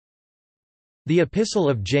The Epistle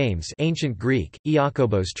of James, ancient Greek,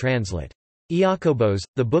 Iakobos translate. Iakobos,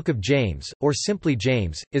 the Book of James, or simply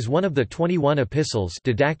James, is one of the 21 epistles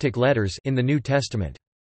didactic letters in the New Testament.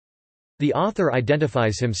 The author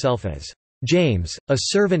identifies himself as James, a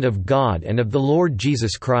servant of God and of the Lord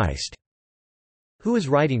Jesus Christ, who is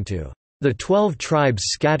writing to the 12 tribes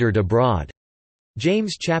scattered abroad.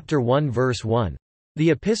 James chapter 1 verse 1.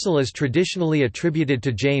 The epistle is traditionally attributed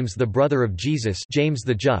to James, the brother of Jesus, James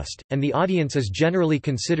the Just, and the audience is generally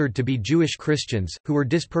considered to be Jewish Christians, who were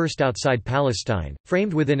dispersed outside Palestine.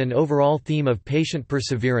 Framed within an overall theme of patient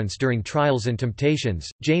perseverance during trials and temptations,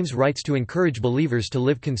 James writes to encourage believers to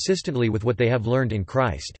live consistently with what they have learned in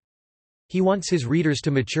Christ. He wants his readers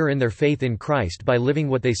to mature in their faith in Christ by living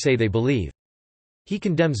what they say they believe. He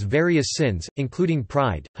condemns various sins, including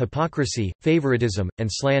pride, hypocrisy, favoritism, and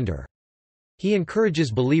slander. He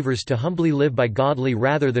encourages believers to humbly live by godly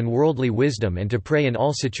rather than worldly wisdom and to pray in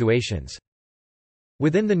all situations.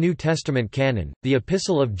 Within the New Testament canon, the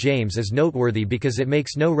Epistle of James is noteworthy because it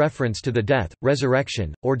makes no reference to the death,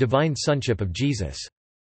 resurrection, or divine sonship of Jesus.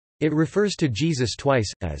 It refers to Jesus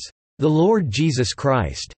twice, as the Lord Jesus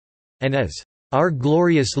Christ, and as our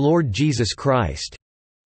glorious Lord Jesus Christ.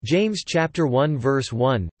 James chapter 1 verse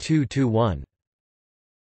 1, 2-1.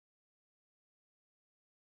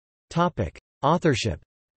 Topic: Authorship.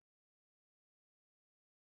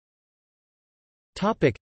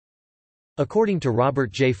 Topic: According to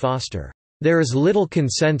Robert J. Foster, there is little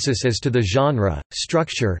consensus as to the genre,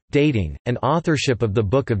 structure, dating, and authorship of the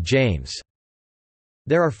Book of James.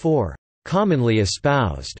 There are four commonly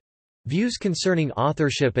espoused views concerning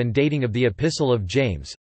authorship and dating of the Epistle of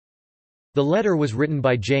James. The letter was written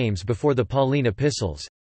by James before the Pauline epistles.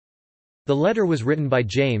 The letter was written by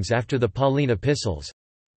James after the Pauline epistles.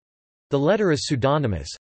 The letter is pseudonymous.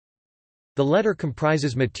 The letter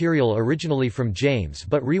comprises material originally from James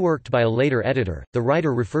but reworked by a later editor. The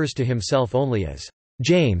writer refers to himself only as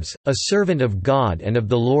James, a servant of God and of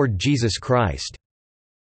the Lord Jesus Christ.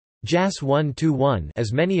 Jas 1-1.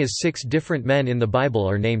 As many as 6 different men in the Bible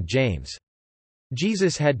are named James.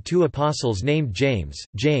 Jesus had 2 apostles named James,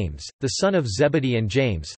 James, the son of Zebedee, and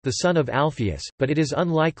James, the son of Alphaeus, but it is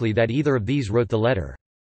unlikely that either of these wrote the letter.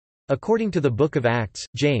 According to the Book of Acts,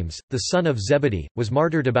 James, the son of Zebedee, was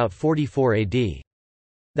martyred about 44 AD.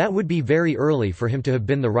 That would be very early for him to have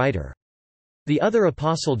been the writer. The other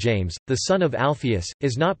apostle James, the son of Alphaeus,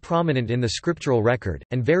 is not prominent in the scriptural record,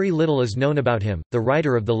 and very little is known about him, the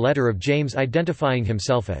writer of the letter of James identifying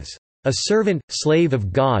himself as a servant, slave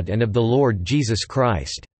of God and of the Lord Jesus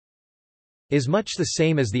Christ, is much the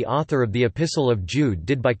same as the author of the Epistle of Jude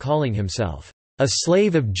did by calling himself a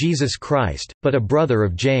slave of Jesus Christ, but a brother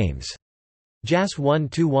of James. Jas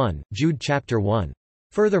 1-1, Jude chapter 1.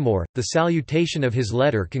 Furthermore, the salutation of his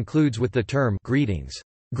letter concludes with the term greetings,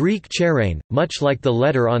 Greek charein, much like the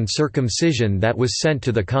letter on circumcision that was sent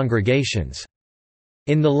to the congregations.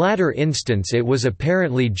 In the latter instance it was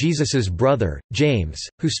apparently Jesus's brother, James,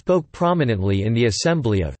 who spoke prominently in the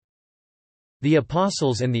assembly of the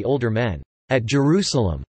apostles and the older men at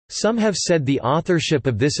Jerusalem. Some have said the authorship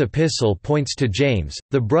of this epistle points to James,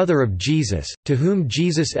 the brother of Jesus, to whom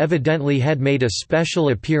Jesus evidently had made a special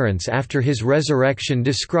appearance after his resurrection,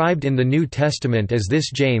 described in the New Testament as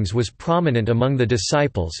this James was prominent among the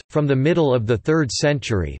disciples. From the middle of the 3rd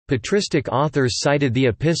century, patristic authors cited the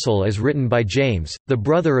epistle as written by James, the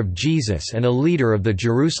brother of Jesus and a leader of the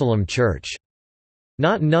Jerusalem church.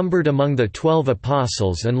 Not numbered among the 12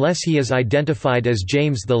 apostles unless he is identified as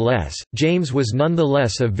James the Less, James was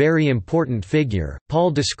nonetheless a very important figure. Paul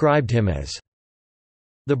described him as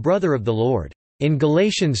the brother of the Lord in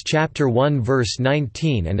Galatians chapter 1 verse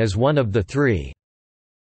 19 and as one of the 3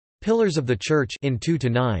 pillars of the church in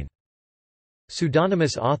 2-9.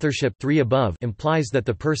 Pseudonymous authorship 3 above implies that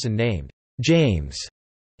the person named James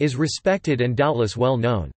is respected and doubtless well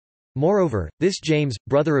known. Moreover, this James,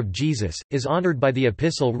 brother of Jesus, is honored by the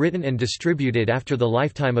epistle written and distributed after the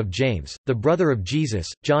lifetime of James, the brother of Jesus.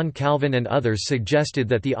 John Calvin and others suggested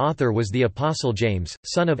that the author was the apostle James,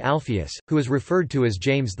 son of Alphaeus, who is referred to as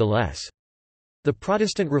James the Less. The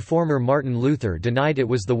Protestant reformer Martin Luther denied it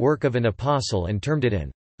was the work of an apostle and termed it an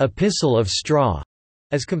epistle of straw,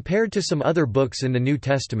 as compared to some other books in the New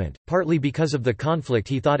Testament, partly because of the conflict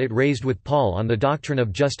he thought it raised with Paul on the doctrine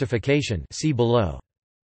of justification. See below.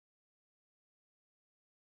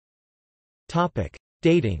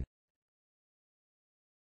 Dating.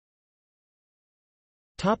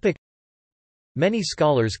 Many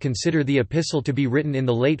scholars consider the epistle to be written in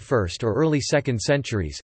the late 1st or early 2nd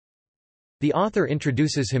centuries. The author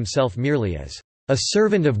introduces himself merely as a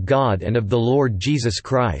servant of God and of the Lord Jesus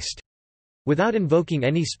Christ, without invoking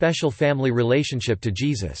any special family relationship to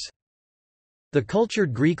Jesus. The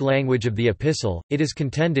cultured Greek language of the epistle, it is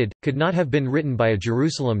contended, could not have been written by a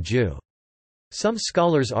Jerusalem Jew. Some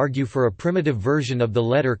scholars argue for a primitive version of the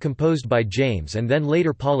letter composed by James and then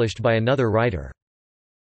later polished by another writer.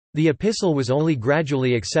 The epistle was only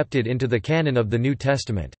gradually accepted into the canon of the New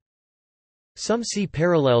Testament. Some see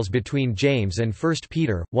parallels between James and 1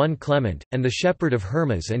 Peter, 1 Clement, and the Shepherd of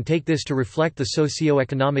Hermas and take this to reflect the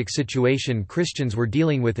socio-economic situation Christians were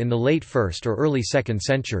dealing with in the late 1st or early 2nd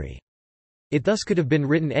century. It thus could have been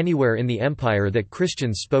written anywhere in the empire that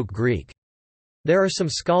Christians spoke Greek. There are some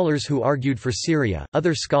scholars who argued for Syria.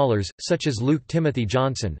 Other scholars, such as Luke Timothy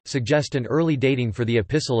Johnson, suggest an early dating for the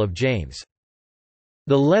Epistle of James.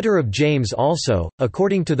 The letter of James also,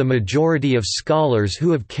 according to the majority of scholars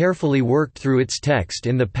who have carefully worked through its text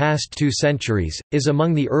in the past 2 centuries, is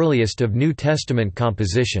among the earliest of New Testament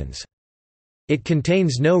compositions. It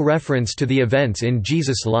contains no reference to the events in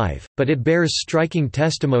Jesus' life, but it bears striking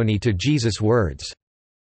testimony to Jesus' words.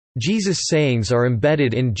 Jesus' sayings are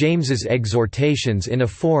embedded in James's exhortations in a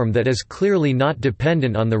form that is clearly not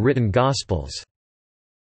dependent on the written Gospels.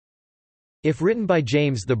 If written by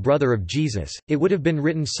James the brother of Jesus, it would have been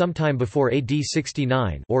written sometime before AD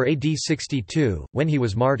 69 or AD 62, when he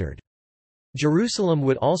was martyred. Jerusalem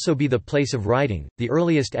would also be the place of writing. The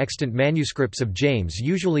earliest extant manuscripts of James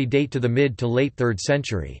usually date to the mid to late 3rd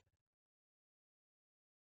century.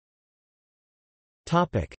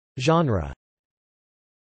 Topic: Genre.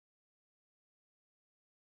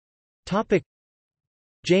 Topic: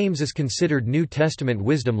 James is considered New Testament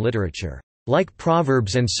wisdom literature. Like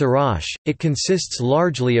Proverbs and Sirach, it consists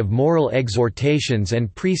largely of moral exhortations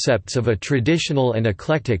and precepts of a traditional and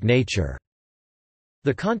eclectic nature.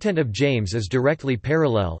 The content of James is directly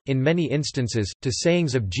parallel, in many instances, to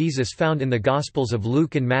sayings of Jesus found in the Gospels of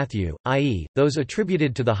Luke and Matthew, i.e., those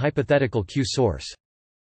attributed to the hypothetical Q source.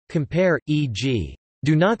 Compare, e.g.,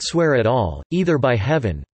 "Do not swear at all, either by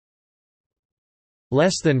heaven,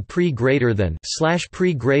 less than pre greater than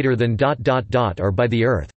pre greater than ... or by the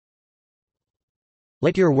earth.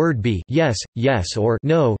 Let your word be yes, yes or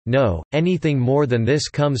no, no, anything more than this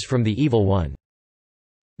comes from the evil one."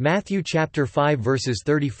 Matthew chapter 5 verses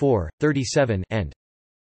 34, 37 and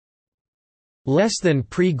less than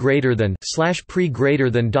pre greater than pre greater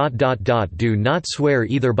than ... Do not swear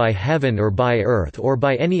either by heaven or by earth or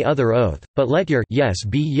by any other oath, but let your yes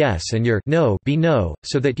be yes and your no be no,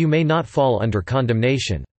 so that you may not fall under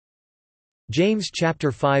condemnation. James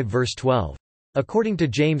chapter 5 verse 12. According to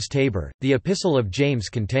James Tabor, the Epistle of James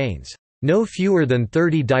contains no fewer than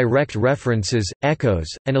 30 direct references, echoes,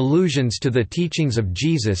 and allusions to the teachings of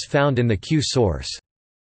Jesus found in the Q source.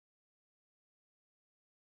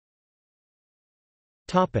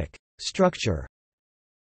 Topic: Structure.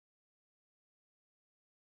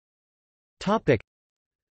 Topic: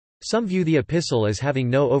 Some view the epistle as having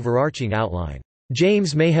no overarching outline.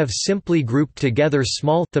 James may have simply grouped together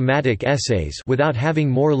small thematic essays without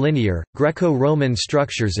having more linear, Greco-Roman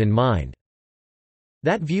structures in mind.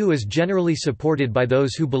 That view is generally supported by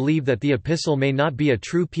those who believe that the epistle may not be a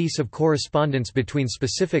true piece of correspondence between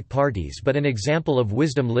specific parties but an example of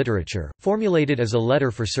wisdom literature, formulated as a letter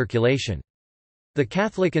for circulation. The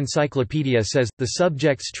Catholic Encyclopedia says, the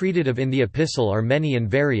subjects treated of in the epistle are many and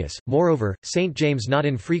various. Moreover, St. James not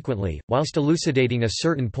infrequently, whilst elucidating a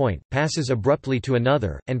certain point, passes abruptly to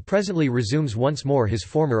another, and presently resumes once more his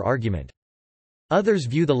former argument. Others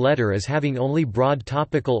view the letter as having only broad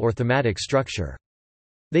topical or thematic structure.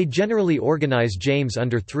 They generally organize James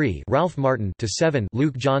under 3 Ralph Martin to 7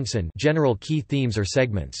 Luke Johnson general key themes or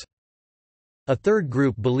segments. A third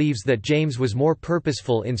group believes that James was more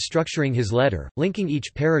purposeful in structuring his letter, linking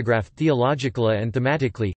each paragraph theologically and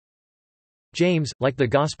thematically. James, like the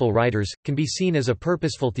Gospel writers, can be seen as a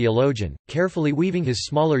purposeful theologian, carefully weaving his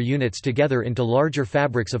smaller units together into larger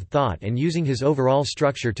fabrics of thought and using his overall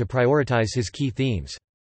structure to prioritize his key themes.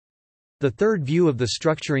 The third view of the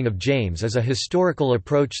structuring of James is a historical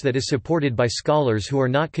approach that is supported by scholars who are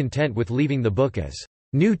not content with leaving the book as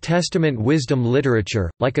New Testament wisdom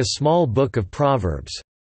literature, like a small book of Proverbs,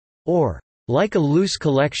 or like a loose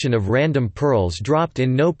collection of random pearls dropped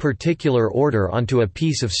in no particular order onto a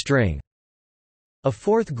piece of string. A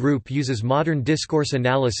fourth group uses modern discourse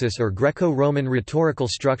analysis or Greco-Roman rhetorical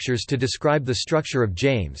structures to describe the structure of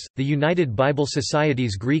James. The United Bible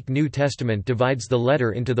Society's Greek New Testament divides the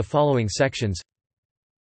letter into the following sections.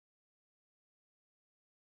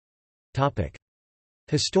 Topic: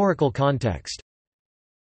 Historical context.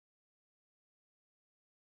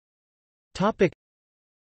 Topic: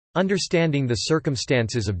 Understanding the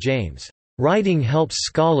circumstances of James' writing helps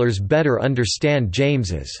scholars better understand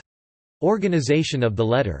James's organization of the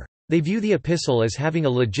letter. They view the epistle as having a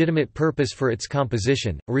legitimate purpose for its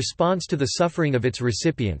composition, a response to the suffering of its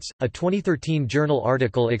recipients. A 2013 journal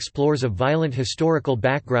article explores a violent historical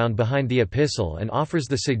background behind the epistle and offers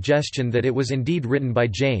the suggestion that it was indeed written by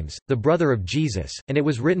James, the brother of Jesus, and it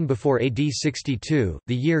was written before AD 62,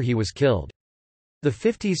 the year he was killed. The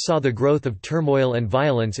 50s saw the growth of turmoil and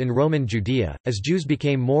violence in Roman Judea, as Jews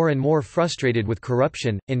became more and more frustrated with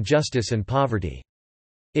corruption, injustice and poverty.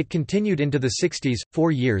 It continued into the 60s,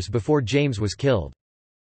 4 years before James was killed.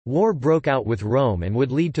 War broke out with Rome and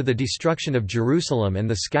would lead to the destruction of Jerusalem and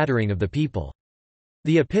the scattering of the people.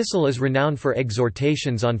 The epistle is renowned for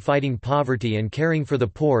exhortations on fighting poverty and caring for the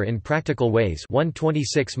poor in practical ways.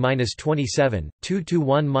 126-27,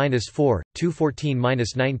 221-4,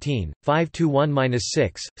 214-19,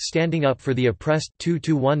 521-6, standing up for the oppressed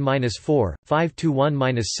 221-4,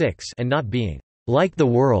 521-6, and not being like the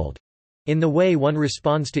world in the way one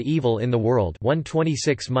responds to evil in the world.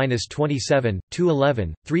 126-27,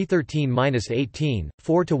 211, 313-18,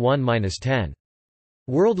 4-1-10.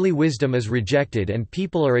 Worldly wisdom is rejected and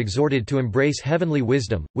people are exhorted to embrace heavenly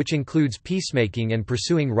wisdom, which includes peacemaking and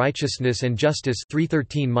pursuing righteousness and justice.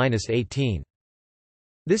 313-18.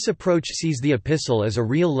 This approach sees the epistle as a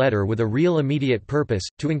real letter with a real immediate purpose,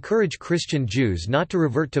 to encourage Christian Jews not to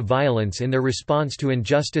revert to violence in their response to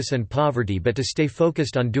injustice and poverty but to stay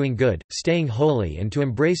focused on doing good, staying holy and to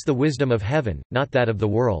embrace the wisdom of heaven, not that of the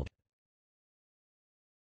world.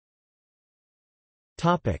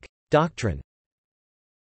 Doctrine.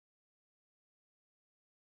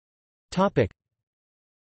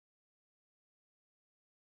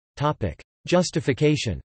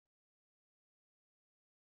 Justification.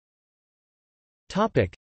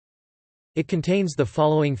 It contains the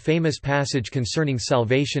following famous passage concerning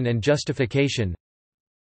salvation and justification.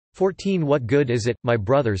 14 What good is it, my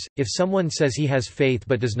brothers, if someone says he has faith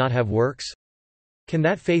but does not have works? Can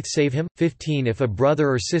that faith save him? 15 If a brother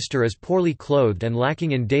or sister is poorly clothed and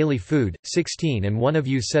lacking in daily food, 16 and one of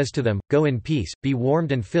you says to them, Go in peace, be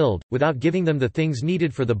warmed and filled, without giving them the things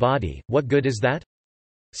needed for the body, what good is that?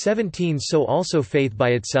 17 So also faith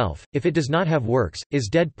by itself, if it does not have works, is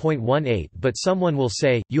dead. 18 But someone will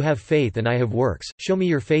say, You have faith and I have works, show me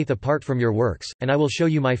your faith apart from your works, and I will show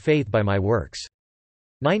you my faith by my works.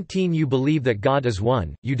 19 You believe that God is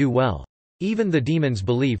one, you do well. Even the demons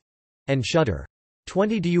believe and shudder.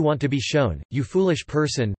 20 Do you want to be shown, you foolish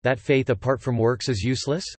person, that faith apart from works is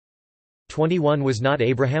useless? 21 Was not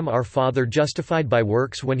Abraham our father justified by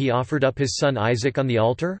works when he offered up his son Isaac on the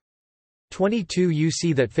altar? 22 You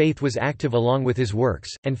see that faith was active along with his works,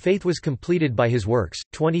 and faith was completed by his works.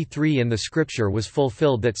 23 And the scripture was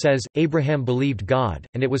fulfilled that says, Abraham believed God,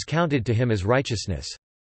 and it was counted to him as righteousness.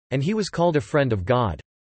 And he was called a friend of God.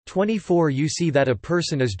 24 You see that a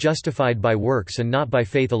person is justified by works and not by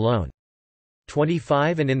faith alone.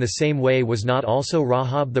 25 And in the same way was not also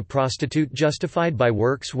Rahab the prostitute justified by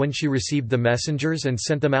works when she received the messengers and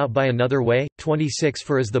sent them out by another way? 26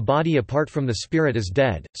 For as the body apart from the spirit is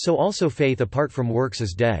dead, so also faith apart from works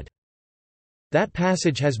is dead. That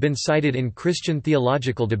passage has been cited in Christian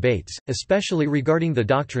theological debates, especially regarding the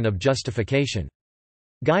doctrine of justification.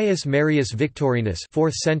 Gaius Marius Victorinus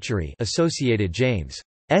 4th century associated James'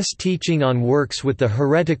 teaching on works with the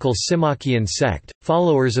heretical Symachian sect,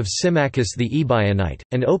 followers of Symmachus the Ebionite,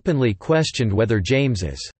 and openly questioned whether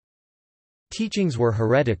James's teachings were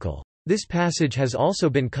heretical. This passage has also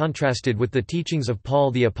been contrasted with the teachings of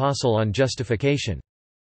Paul the Apostle on justification.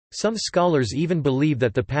 Some scholars even believe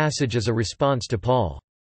that the passage is a response to Paul.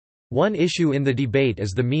 One issue in the debate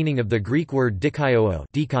is the meaning of the Greek word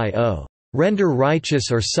dikaio, render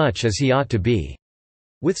righteous or such as he ought to be,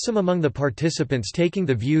 with some among the participants taking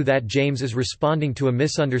the view that James is responding to a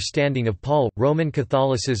misunderstanding of Paul. Roman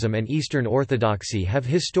Catholicism and Eastern Orthodoxy have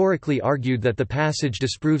historically argued that the passage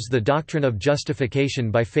disproves the doctrine of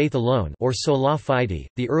justification by faith alone, or sola fide.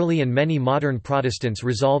 The early and many modern Protestants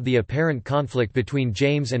resolve the apparent conflict between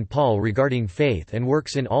James and Paul regarding faith and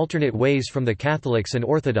works in alternate ways from the Catholics and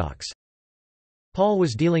Orthodox. Paul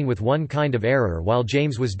was dealing with one kind of error while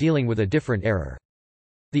James was dealing with a different error.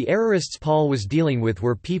 The errorists Paul was dealing with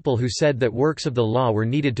were people who said that works of the law were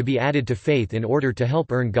needed to be added to faith in order to help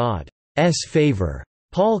earn God's favor.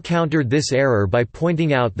 Paul countered this error by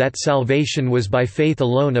pointing out that salvation was by faith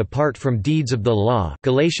alone apart from deeds of the law.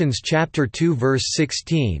 Galatians chapter 2 verse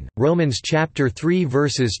 16, Romans chapter 3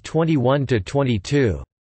 verses 21 to 22.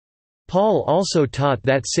 Paul also taught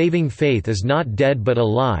that saving faith is not dead but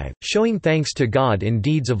alive, showing thanks to God in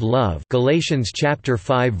deeds of love. Galatians chapter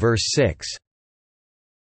 5 verse 6.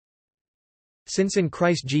 Since in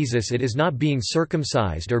Christ Jesus it is not being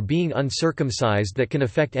circumcised or being uncircumcised that can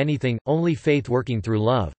affect anything, only faith working through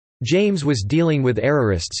love James was dealing with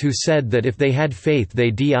errorists who said that if they had faith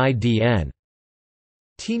they didn't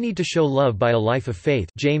need to show love by a life of faith.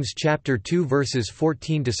 James chapter 2 verses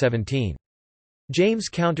 14 to 17. James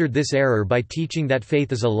countered this error by teaching that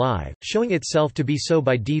faith is alive, showing itself to be so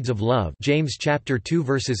by deeds of love. James chapter 2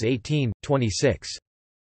 verses 18, 26.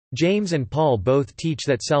 James and Paul both teach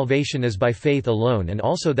that salvation is by faith alone, and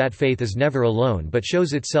also that faith is never alone but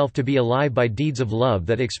shows itself to be alive by deeds of love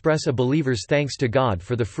that express a believer's thanks to God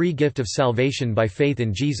for the free gift of salvation by faith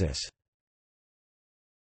in Jesus.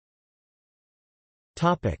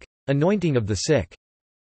 Topic: Anointing of the sick.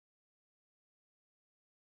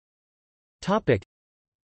 Topic: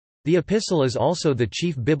 The epistle is also the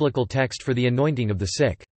chief biblical text for the anointing of the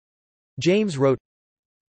sick. James wrote,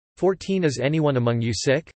 14 Is anyone among you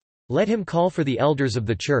sick? Let him call for the elders of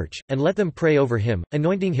the church, and let them pray over him,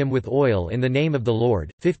 anointing him with oil in the name of the Lord.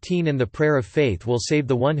 15 And the prayer of faith will save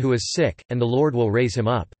the one who is sick, and the Lord will raise him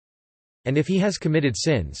up. And if he has committed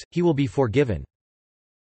sins, he will be forgiven.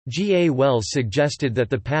 G. A. Wells suggested that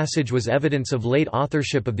the passage was evidence of late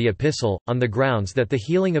authorship of the epistle, on the grounds that the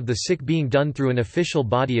healing of the sick being done through an official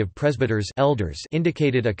body of presbyters elders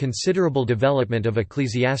indicated a considerable development of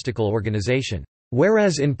ecclesiastical organization.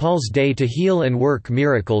 Whereas in Paul's day to heal and work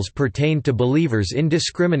miracles pertained to believers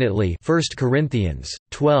indiscriminately 1 Corinthians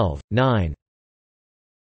 12:9.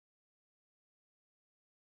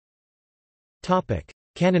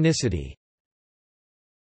 Canonicity.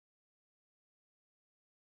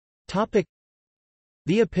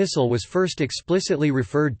 The epistle was first explicitly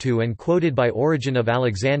referred to and quoted by Origen of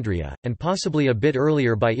Alexandria, and possibly a bit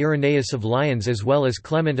earlier by Irenaeus of Lyons as well as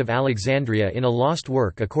Clement of Alexandria in a lost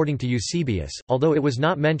work according to Eusebius, although it was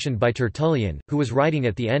not mentioned by Tertullian, who was writing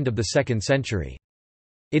at the end of the 2nd century.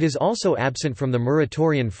 It is also absent from the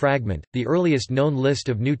Muratorian fragment, the earliest known list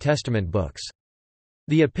of New Testament books.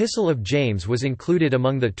 The Epistle of James was included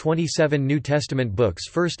among the 27 New Testament books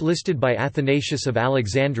first listed by Athanasius of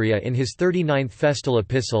Alexandria in his 39th Festal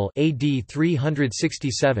Epistle AD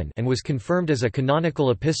 367 and was confirmed as a canonical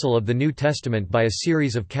epistle of the New Testament by a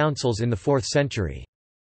series of councils in the 4th century.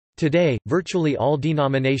 Today, virtually all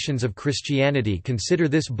denominations of Christianity consider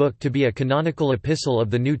this book to be a canonical epistle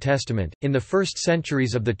of the New Testament. In the first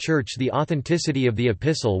centuries of the Church, the authenticity of the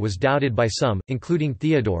epistle was doubted by some, including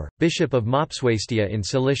Theodore, Bishop of Mopsuestia in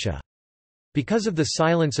Cilicia. Because of the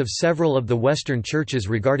silence of several of the Western churches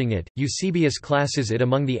regarding it, Eusebius classes it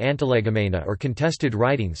among the Antilegomena or contested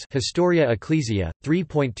writings Historia Ecclesia,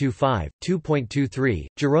 3.25, 2.23.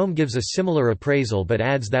 Jerome gives a similar appraisal but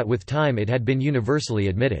adds that with time it had been universally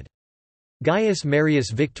admitted. Gaius Marius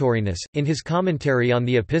Victorinus, in his commentary on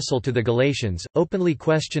the Epistle to the Galatians, openly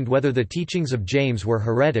questioned whether the teachings of James were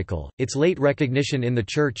heretical. Its late recognition in the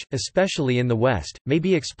Church, especially in the West, may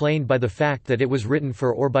be explained by the fact that it was written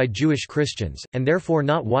for or by Jewish Christians, and therefore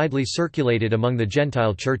not widely circulated among the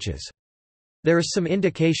Gentile churches. There is some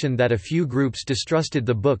indication that a few groups distrusted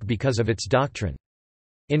the book because of its doctrine.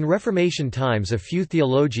 In Reformation times, a few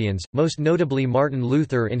theologians, most notably Martin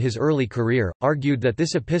Luther in his early career, argued that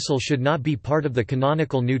this epistle should not be part of the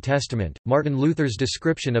canonical New Testament. Martin Luther's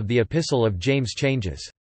description of the Epistle of James changes.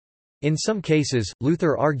 In some cases,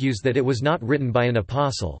 Luther argues that it was not written by an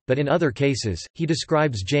apostle, but in other cases, he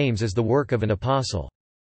describes James as the work of an apostle.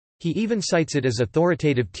 He even cites it as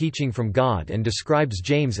authoritative teaching from God and describes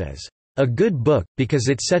James as a good book, because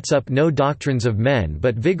it sets up no doctrines of men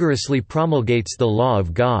but vigorously promulgates the law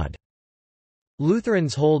of God.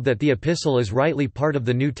 Lutherans hold that the epistle is rightly part of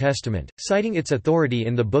the New Testament, citing its authority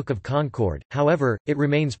in the Book of Concord. However, it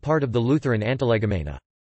remains part of the Lutheran Antilegomena.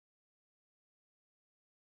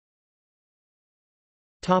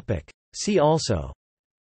 See also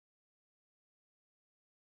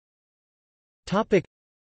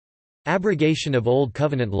Abrogation of Old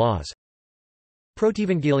Covenant laws,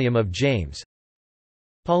 Protevangelium of James,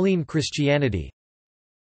 Pauline Christianity,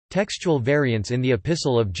 Textual variants in the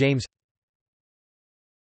Epistle of James.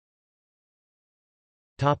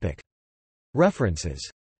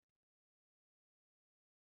 References.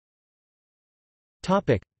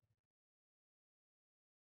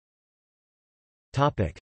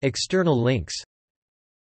 External links.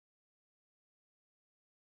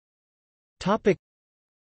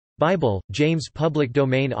 Bible, James public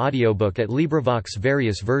domain audiobook at LibriVox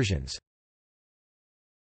various versions